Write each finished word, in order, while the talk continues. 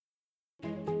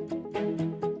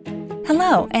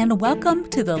Hello, and welcome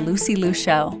to the Lucy Liu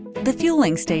Show, the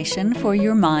fueling station for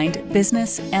your mind,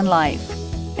 business, and life.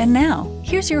 And now,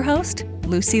 here's your host,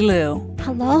 Lucy Liu.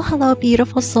 Hello,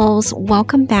 beautiful souls.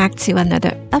 Welcome back to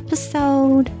another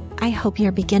episode. I hope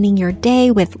you're beginning your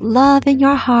day with love in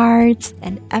your hearts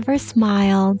and ever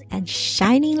smiled and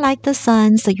shining like the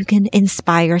sun so you can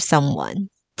inspire someone.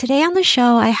 Today on the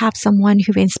show, I have someone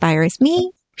who inspires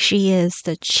me. She is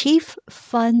the Chief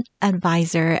Fun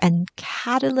Advisor and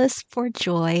Catalyst for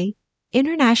Joy,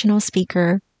 international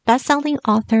speaker, best-selling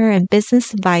author, and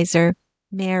business advisor,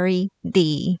 Mary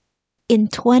D. In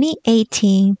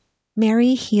 2018,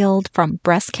 Mary healed from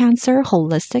breast cancer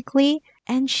holistically,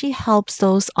 and she helps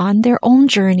those on their own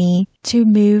journey to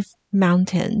move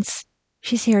mountains.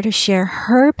 She's here to share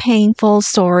her painful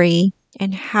story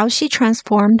and how she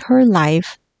transformed her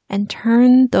life and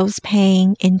turned those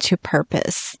pain into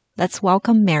purpose. Let's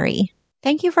welcome Mary.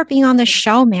 Thank you for being on the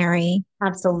show, Mary.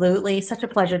 Absolutely. Such a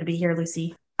pleasure to be here,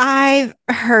 Lucy. I've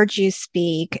heard you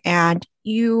speak and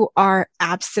you are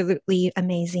absolutely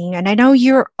amazing. And I know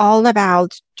you're all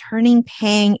about turning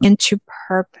pain into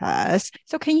purpose.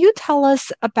 So can you tell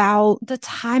us about the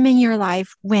time in your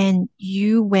life when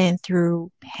you went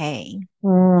through pain?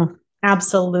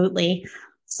 Absolutely.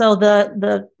 So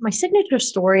my signature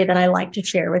story that I like to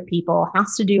share with people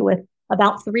has to do with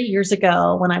about 3 years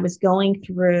ago when I was going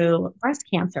through breast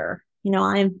cancer. You know,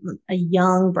 I'm a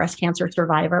young breast cancer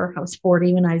survivor. I was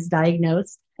 40 when I was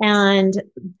diagnosed. And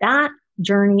that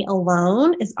journey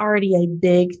alone is already a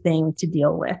big thing to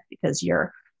deal with because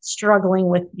you're struggling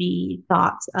with the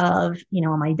thoughts of,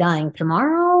 am I dying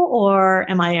tomorrow or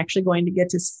am I actually going to get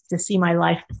to see my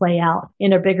life play out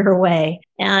in a bigger way?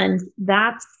 And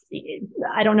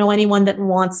I don't know anyone that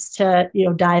wants to,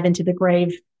 dive into the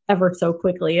grave ever so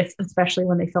quickly, especially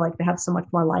when they feel like they have so much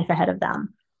more life ahead of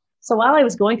them. So while I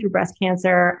was going through breast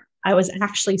cancer, I was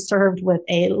actually served with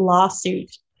a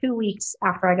lawsuit 2 weeks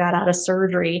after I got out of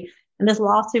surgery. And this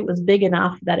lawsuit was big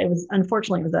enough that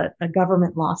unfortunately, it was a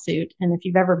government lawsuit. And if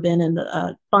you've ever been in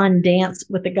a fun dance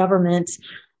with the government,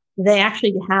 they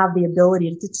actually have the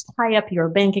ability to tie up your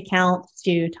bank account,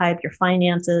 to tie up your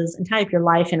finances, and tie up your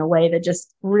life in a way that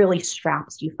just really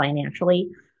straps you financially.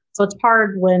 So it's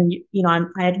hard when,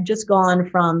 I had just gone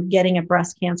from getting a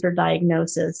breast cancer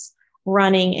diagnosis,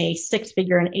 running a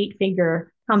 6-figure and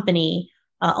 8-figure company,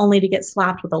 only to get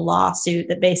slapped with a lawsuit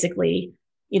that basically,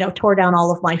 tore down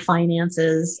all of my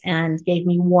finances and gave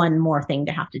me one more thing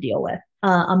to have to deal with.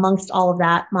 Amongst all of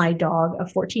that, my dog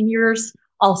of 14 years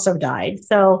also died.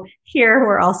 So here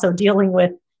we're also dealing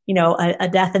with, a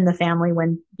death in the family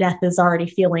when death is already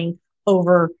feeling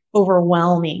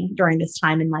overwhelming during this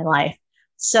time in my life.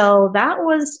 So that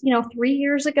was, 3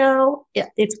 years ago.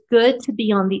 It's good to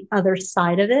be on the other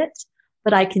side of it.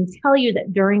 But I can tell you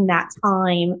that during that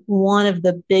time, one of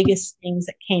the biggest things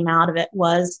that came out of it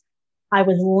was I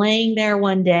was laying there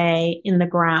one day in the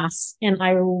grass and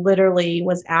I literally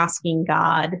was asking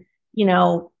God,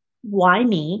 why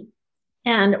me?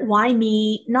 And why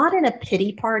me? Not in a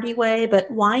pity party way,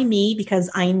 but why me? Because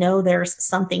I know there's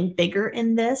something bigger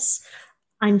in this.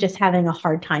 I'm just having a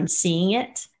hard time seeing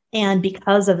it. And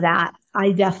because of that,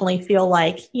 I definitely feel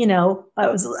like,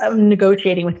 I'm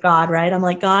negotiating with God, right? I'm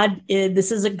like, God, this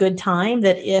is a good time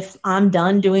that if I'm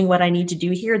done doing what I need to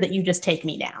do here, that you just take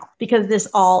me now, because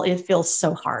it feels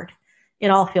so hard. It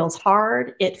all feels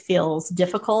hard. It feels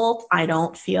difficult. I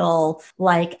don't feel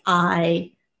like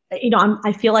I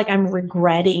feel like I'm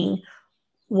regretting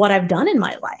what I've done in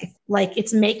my life. Like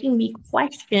it's making me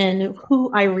question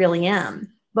who I really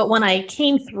am. But when I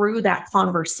came through that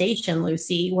conversation,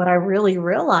 Lucy, what I really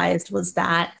realized was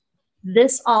that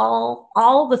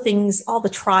all the things, all the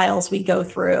trials we go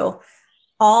through,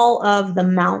 all of the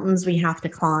mountains we have to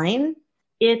climb,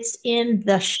 it's in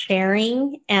the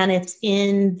sharing and it's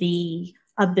in the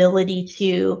ability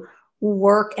to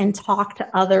work and talk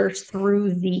to others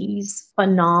through these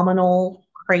phenomenal,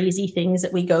 crazy things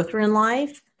that we go through in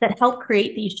life that help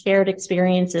create these shared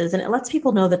experiences. And it lets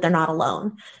people know that they're not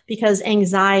alone, because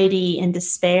anxiety and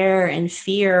despair and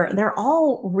fear, they're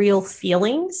all real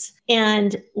feelings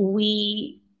and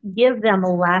we give them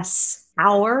less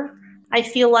power. I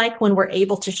feel like when we're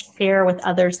able to share with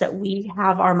others that we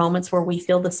have our moments where we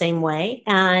feel the same way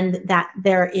and that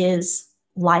there is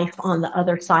life on the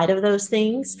other side of those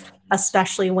things,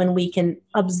 especially when we can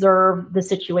observe the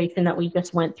situation that we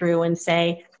just went through and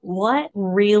say, what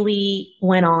really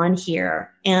went on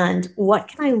here? And what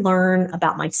can I learn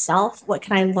about myself? What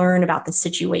can I learn about the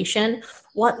situation?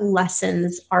 What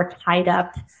lessons are tied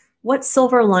up? What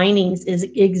silver linings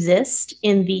exist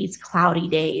in these cloudy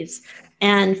days?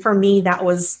 And for me, that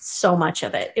was so much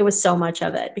of it. It was so much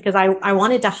of it because I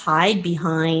wanted to hide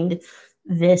behind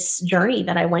this journey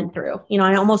that I went through.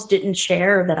 I almost didn't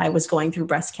share that I was going through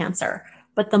breast cancer.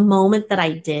 But the moment that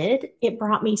I did, it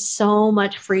brought me so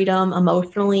much freedom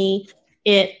emotionally.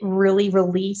 It really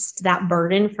released that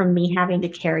burden from me having to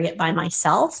carry it by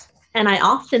myself. And I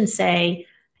often say,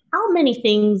 how many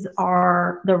things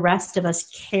are the rest of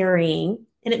us carrying?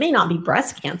 And it may not be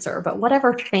breast cancer, but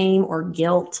whatever shame or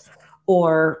guilt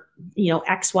or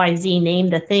XYZ, name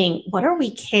the thing. What are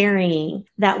we carrying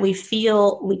that we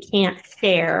feel we can't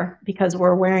share because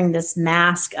we're wearing this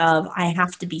mask of, I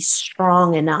have to be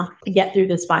strong enough to get through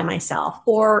this by myself,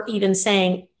 or even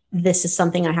saying, this is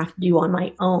something I have to do on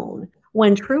my own.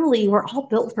 When truly we're all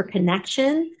built for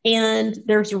connection, and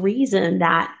there's a reason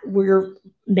that we're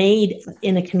made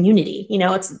in a community.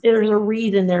 There's a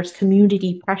reason there's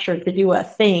community pressure to do a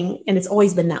thing. And it's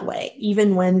always been that way.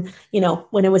 Even when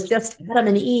it was just Adam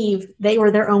and Eve, they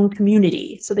were their own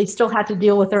community. So they still had to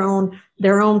deal with their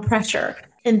own pressure.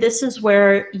 And this is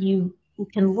where you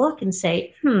can look and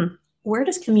say, where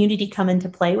does community come into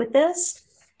play with this?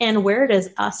 And where does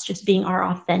us just being our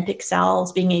authentic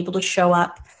selves, being able to show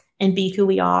up and be who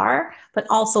we are, but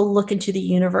also look into the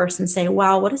universe and say,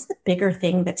 wow, what is the bigger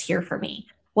thing that's here for me?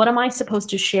 What am I supposed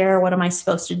to share? What am I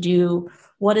supposed to do?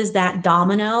 What is that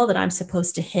domino that I'm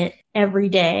supposed to hit every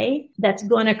day that's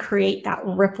going to create that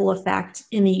ripple effect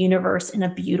in the universe in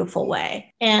a beautiful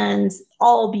way? And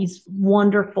all these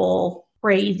wonderful,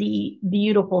 crazy,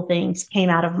 beautiful things came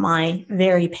out of my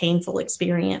very painful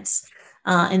experience.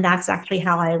 And that's actually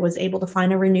how I was able to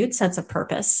find a renewed sense of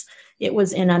purpose. It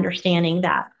was in understanding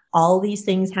that all these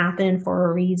things happen for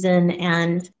a reason,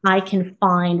 and I can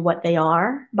find what they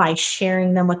are by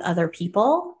sharing them with other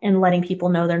people and letting people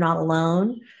know they're not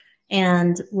alone,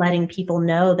 and letting people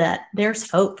know that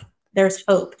there's hope. There's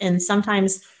hope. And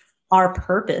sometimes our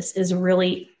purpose is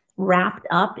really wrapped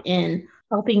up in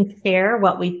helping share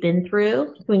what we've been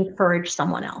through to encourage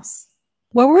someone else.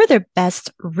 What were the best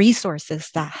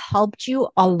resources that helped you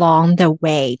along the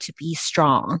way to be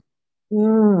strong?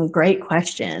 Great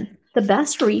question. The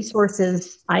best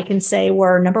resources I can say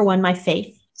were, number one, my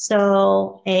faith.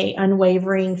 So a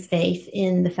unwavering faith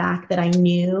in the fact that I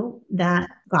knew that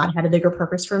God had a bigger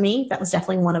purpose for me. That was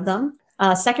definitely one of them.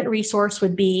 Second resource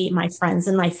would be my friends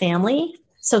and my family.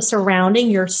 So surrounding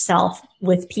yourself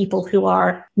with people who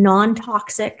are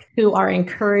non-toxic, who are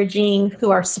encouraging,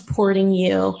 who are supporting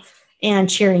you and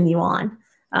cheering you on.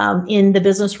 In the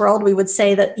business world, we would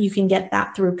say that you can get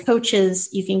that through coaches.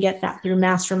 You can get that through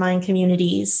mastermind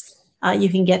communities. You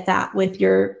can get that with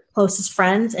your closest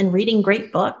friends and reading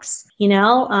great books.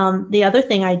 The other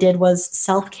thing I did was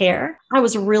self-care. I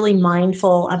was really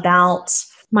mindful about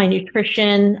my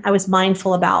nutrition. I was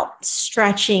mindful about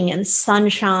stretching and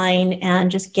sunshine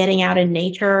and just getting out in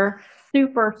nature.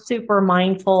 Super, super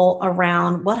mindful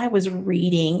around what I was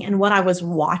reading and what I was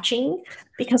watching,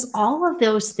 because all of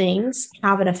those things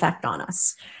have an effect on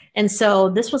us. And so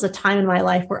this was a time in my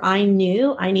life where I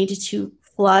knew I needed to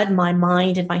flood my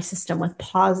mind and my system with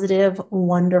positive,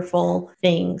 wonderful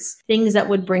things that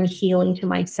would bring healing to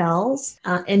my cells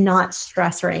and not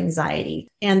stress or anxiety.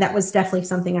 And that was definitely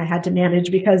something I had to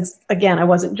manage because, again, I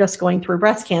wasn't just going through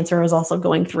breast cancer. I was also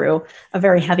going through a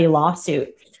very heavy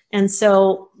lawsuit. And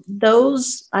so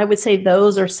I would say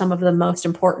those are some of the most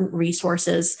important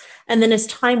resources. And then as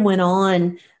time went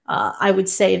on, I would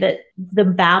say that the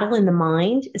battle in the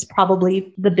mind is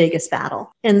probably the biggest battle.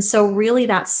 And so really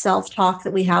that self-talk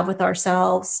that we have with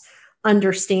ourselves,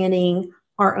 understanding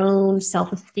our own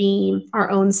self-esteem, our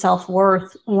own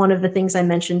self-worth. One of the things I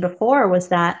mentioned before was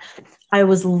that I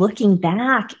was looking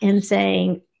back and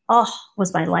saying, oh,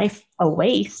 was my life a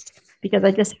waste? Because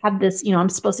I just had this, I'm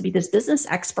supposed to be this business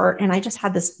expert, and I just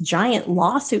had this giant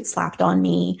lawsuit slapped on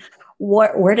me.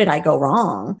 Where did I go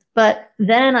wrong? But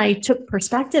then I took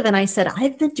perspective and I said,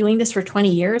 I've been doing this for 20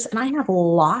 years and I have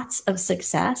lots of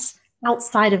success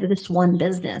outside of this one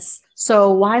business.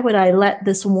 So why would I let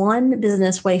this one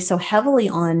business weigh so heavily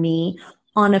on me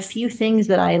on a few things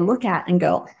that I look at and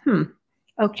go,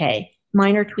 okay,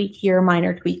 minor tweak here,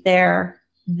 minor tweak there.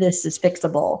 This is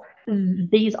fixable.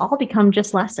 These all become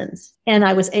just lessons. And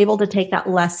I was able to take that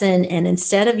lesson, and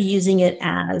instead of using it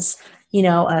as,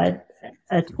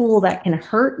 a tool that can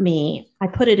hurt me, I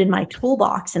put it in my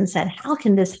toolbox and said, how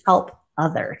can this help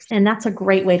others? And that's a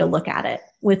great way to look at it.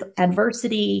 With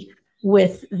adversity,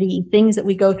 with the things that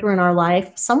we go through in our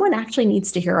life, someone actually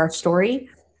needs to hear our story.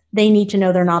 They need to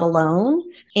know they're not alone.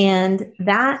 And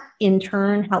that in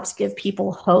turn helps give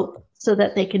people hope so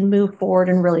that they can move forward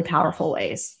in really powerful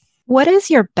ways. What is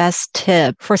your best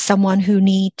tip for someone who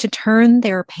needs to turn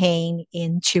their pain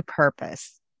into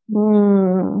purpose?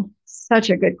 Such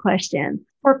a good question.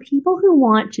 For people who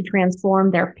want to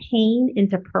transform their pain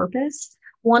into purpose,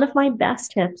 one of my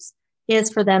best tips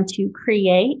is for them to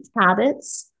create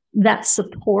habits that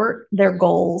support their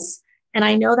goals. And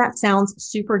I know that sounds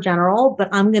super general, but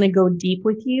I'm going to go deep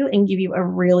with you and give you a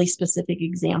really specific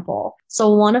example.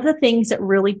 So one of the things that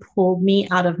really pulled me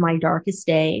out of my darkest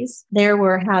days, there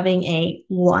were having a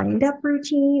wind up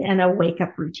routine and a wake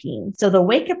up routine. So the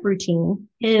wake up routine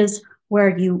is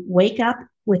where you wake up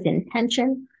with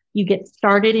intention. You get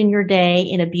started in your day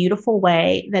in a beautiful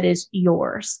way that is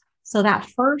yours. So that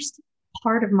first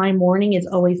part of my morning is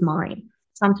always mine.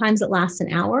 Sometimes it lasts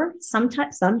an hour.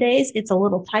 Sometimes, some days it's a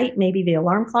little tight. Maybe the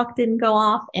alarm clock didn't go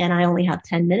off and I only have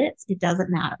 10 minutes. It doesn't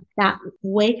matter. That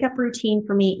wake up routine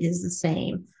for me is the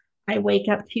same. I wake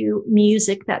up to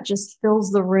music that just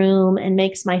fills the room and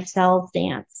makes my cells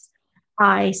dance.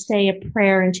 I say a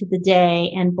prayer into the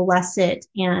day and bless it,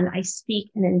 and I speak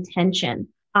an intention.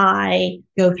 I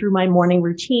go through my morning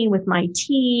routine with my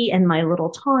tea and my little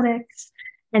tonics,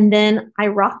 and then I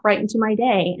rock right into my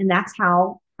day. And that's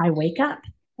how I wake up.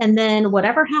 And then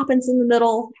whatever happens in the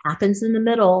middle happens in the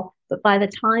middle. But by the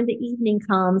time the evening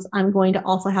comes, I'm going to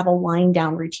also have a wind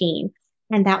down routine.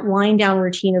 And that wind down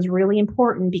routine is really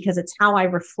important because it's how I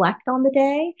reflect on the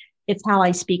day. It's how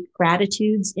I speak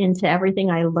gratitudes into everything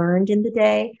I learned in the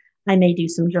day. I may do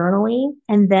some journaling,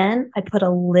 and then I put a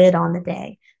lid on the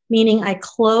day, meaning I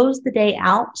close the day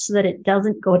out so that it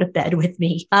doesn't go to bed with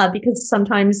me. Because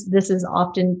sometimes this is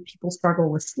often people struggle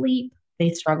with sleep.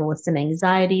 They struggle with some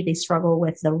anxiety. They struggle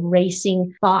with the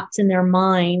racing thoughts in their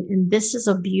mind. And this is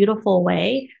a beautiful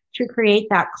way to create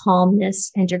that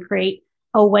calmness and to create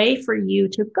a way for you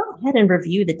to go ahead and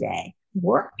review the day,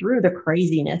 work through the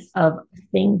craziness of a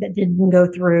thing that didn't go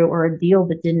through or a deal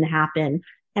that didn't happen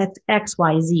at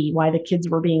XYZ, why the kids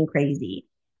were being crazy,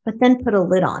 but then put a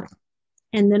lid on it.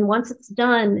 And then once it's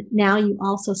done, now you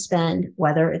also spend,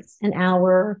 whether it's an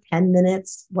hour, 10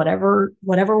 minutes, whatever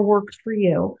works for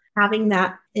you, having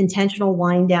that intentional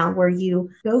wind down where you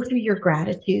go through your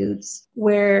gratitudes,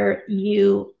 where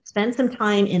you spend some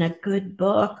time in a good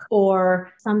book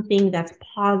or something that's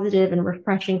positive and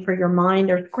refreshing for your mind.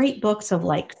 There's great books of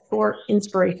like short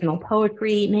inspirational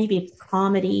poetry. Maybe it's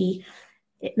comedy.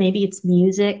 Maybe it's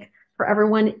music. For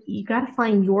everyone, you got to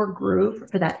find your groove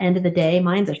for that end of the day.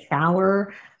 Mine's a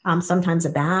shower, sometimes a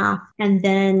bath, and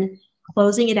then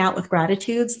closing it out with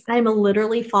gratitudes. I'm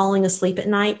literally falling asleep at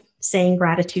night saying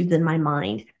gratitudes in my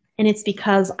mind. And it's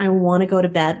because I want to go to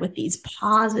bed with these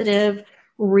positive,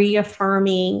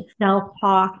 reaffirming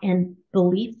self-talk and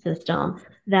belief system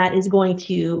that is going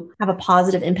to have a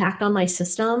positive impact on my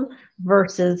system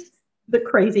versus the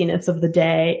craziness of the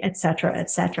day, et cetera, et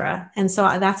cetera. And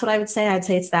so that's what I would say. I'd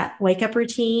say it's that wake up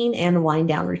routine and wind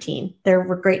down routine. They're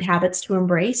great habits to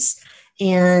embrace,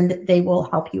 and they will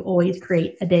help you always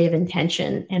create a day of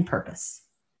intention and purpose.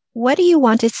 What do you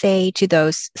want to say to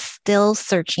those still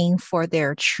searching for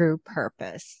their true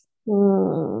purpose?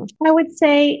 I would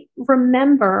say,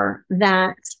 remember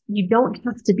that you don't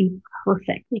have to be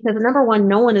perfect, because number one,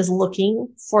 no one is looking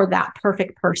for that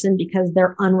perfect person because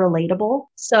they're unrelatable.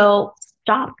 So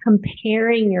stop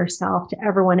comparing yourself to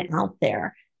everyone out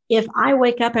there. If I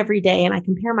wake up every day and I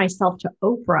compare myself to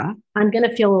Oprah, I'm going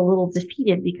to feel a little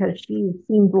defeated because she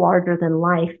seems larger than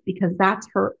life, because that's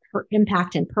her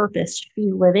impact and purpose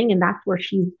she's living. And that's where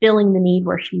she's filling the need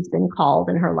where she's been called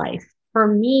in her life. For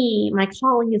me, my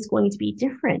calling is going to be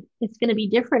different. It's going to be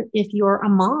different if you're a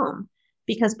mom,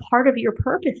 because part of your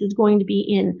purpose is going to be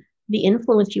in the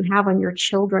influence you have on your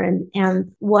children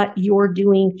and what you're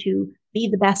doing to be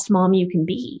the best mom you can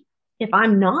be. If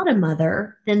I'm not a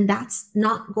mother, then that's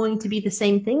not going to be the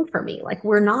same thing for me. Like,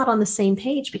 we're not on the same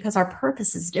page because our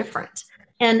purpose is different.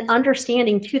 And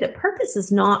understanding too that purpose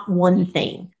is not one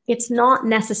thing. It's not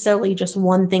necessarily just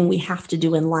one thing we have to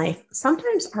do in life.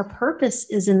 Sometimes our purpose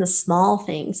is in the small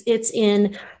things. It's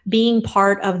in being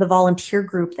part of the volunteer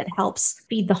group that helps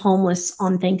feed the homeless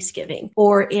on Thanksgiving,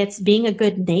 or it's being a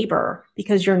good neighbor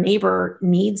because your neighbor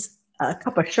needs a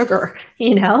cup of sugar.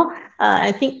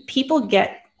 I think people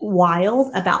get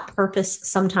wild about purpose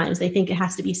sometimes. They think it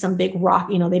has to be some big rock,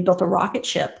 they built a rocket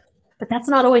ship. But that's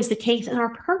not always the case. And our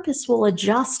purpose will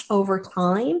adjust over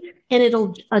time, and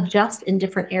it'll adjust in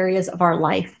different areas of our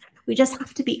life. We just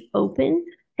have to be open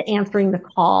to answering the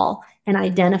call and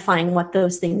identifying what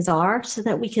those things are so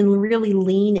that we can really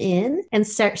lean in and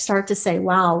start to say,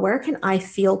 wow, where can I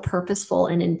feel purposeful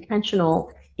and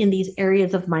intentional in these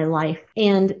areas of my life?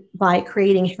 And by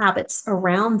creating habits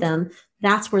around them,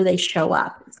 that's where they show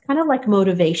up. It's kind of like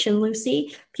motivation,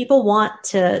 Lucy. People want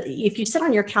to, if you sit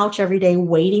on your couch every day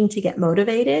waiting to get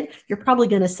motivated, you're probably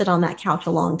going to sit on that couch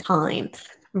a long time.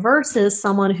 versus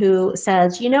someone who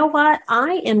says, you know what,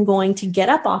 I am going to get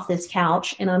up off this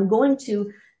couch and I'm going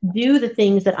to do the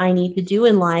things that I need to do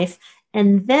in life.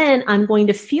 And then I'm going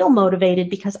to feel motivated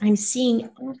because I'm seeing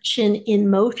action in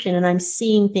motion and I'm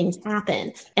seeing things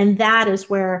happen. And that is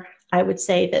where I would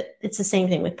say that it's the same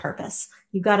thing with purpose.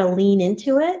 You've got to lean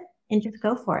into it and just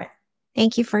go for it.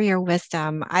 Thank you for your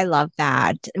wisdom. I love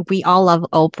that. We all love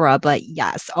Oprah, but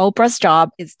yes, Oprah's job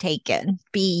is taken.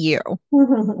 Be you.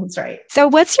 That's right. So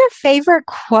what's your favorite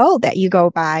quote that you go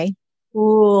by?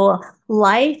 Ooh,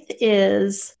 life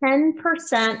is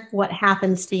 10% what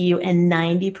happens to you and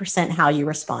 90% how you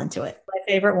respond to it. My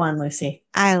favorite one, Lucy.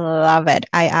 I love it.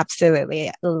 I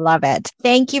absolutely love it.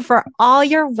 Thank you for all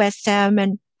your wisdom.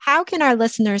 And how can our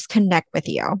listeners connect with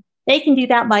you? They can do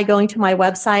that by going to my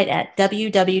website at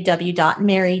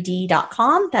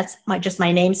www.maryd.com. That's just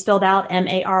my name spelled out,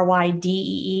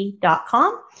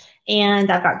 MARYDEE.com.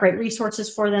 And I've got great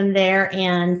resources for them there.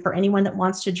 And for anyone that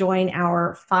wants to join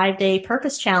our 5-day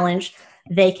purpose challenge,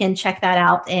 they can check that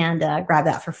out and grab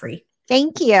that for free.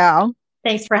 Thank you.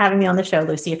 Thanks for having me on the show,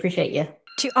 Lucy. Appreciate you.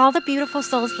 To all the beautiful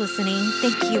souls listening,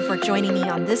 thank you for joining me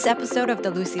on this episode of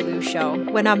The Lucy Liu Show.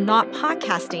 When I'm not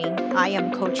podcasting, I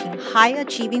am coaching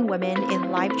high-achieving women in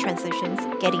life transitions,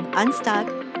 getting unstuck,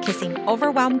 kissing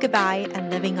overwhelm goodbye, and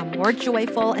living a more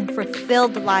joyful and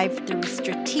fulfilled life through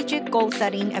strategic goal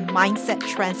setting and mindset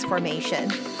transformation.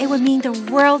 It would mean the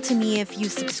world to me if you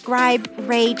subscribe,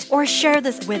 rate, or share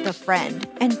this with a friend.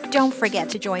 And don't forget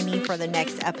to join me for the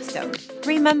next episode.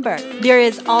 Remember, there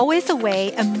is always a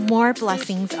way and more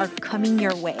blessings are coming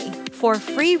your way. For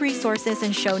free resources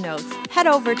and show notes, head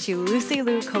over to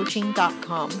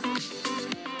LucyLuCoaching.com.